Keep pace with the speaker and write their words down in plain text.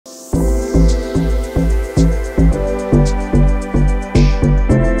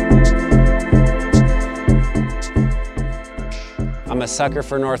I'm a sucker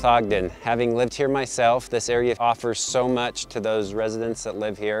for North Ogden. Having lived here myself, this area offers so much to those residents that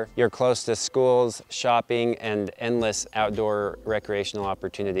live here. You're close to schools, shopping, and endless outdoor recreational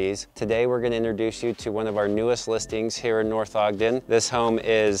opportunities. Today, we're going to introduce you to one of our newest listings here in North Ogden. This home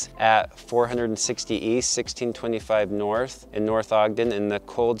is at 460 East, 1625 North in North Ogden in the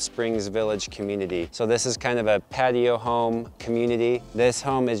Cold Springs Village community. So this is kind of a patio home community. This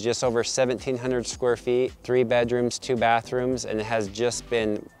home is just over 1,700 square feet, 3 bedrooms, 2 bathrooms, and it has just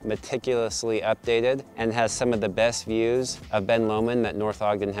been meticulously updated and has some of the best views of Ben Lomand that North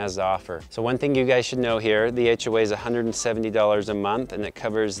Ogden has to offer. So one thing you guys should know here, the HOA is $170 a month, and it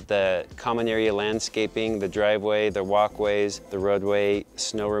covers the common area landscaping, the driveway, the walkways, the roadway,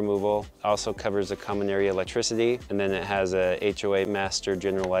 snow removal. Also covers the common area electricity, and then it has a HOA master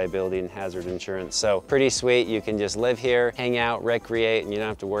general liability and hazard insurance. So pretty sweet. You can just live here, hang out, recreate, and you don't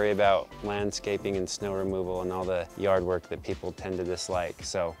have to worry about landscaping and snow removal and all the yard work that people tend to dislike.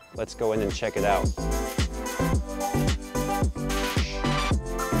 So let's go in and check it out.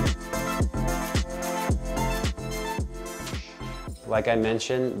 Like I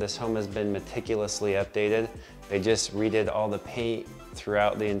mentioned, this home has been meticulously updated. They just redid all the paint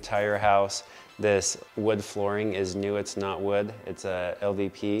throughout the entire house. This wood flooring is new, it's not wood, it's a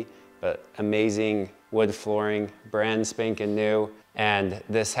LVP, but amazing wood flooring, brand spanking new. And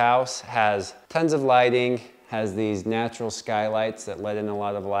this house has tons of lighting, has these natural skylights that let in a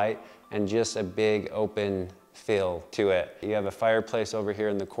lot of light, and just a big open feel to it. You have a fireplace over here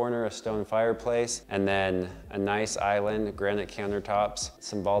in the corner, a stone fireplace, and then a nice island, granite countertops,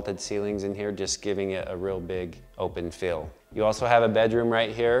 some vaulted ceilings in here, just giving it a real big open feel. You also have a bedroom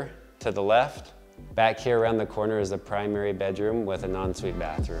right here to the left. Back here around the corner is the primary bedroom with an ensuite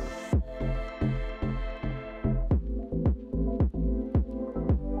bathroom.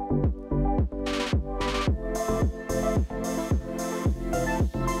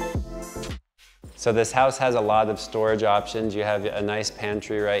 So this house has a lot of storage options. You have a nice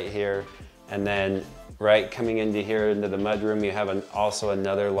pantry right here, and then right coming into here into the mudroom, you have also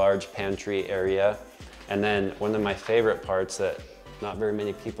another large pantry area. And then one of my favorite parts that not very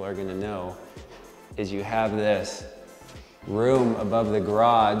many people are gonna know is you have this room above the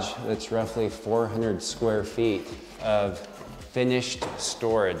garage that's roughly 400 square feet of finished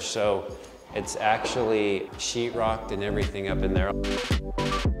storage. So it's actually sheetrocked and everything up in there.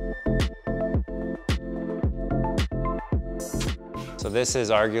 So this is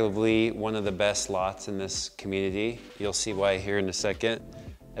arguably one of the best lots in this community. You'll see why here in a second.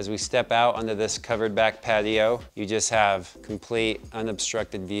 As we step out onto this covered back patio, you just have complete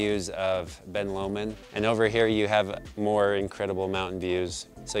unobstructed views of Ben Lomand. And over here you have more incredible mountain views.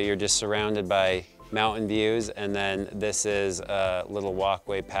 So you're just surrounded by mountain views, and then this is a little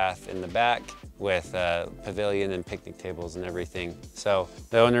walkway path in the back with a pavilion and picnic tables and everything. So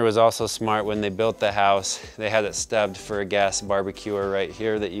the owner was also smart when they built the house. They had it stubbed for a gas barbecuer right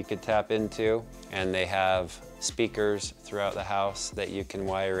here that you could tap into, and they have speakers throughout the house that you can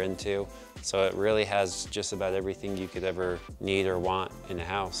wire into. So it really has just about everything you could ever need or want in a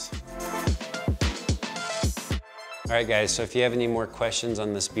house. All right guys, so if you have any more questions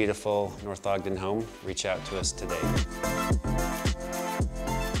on this beautiful North Ogden home, reach out to us today.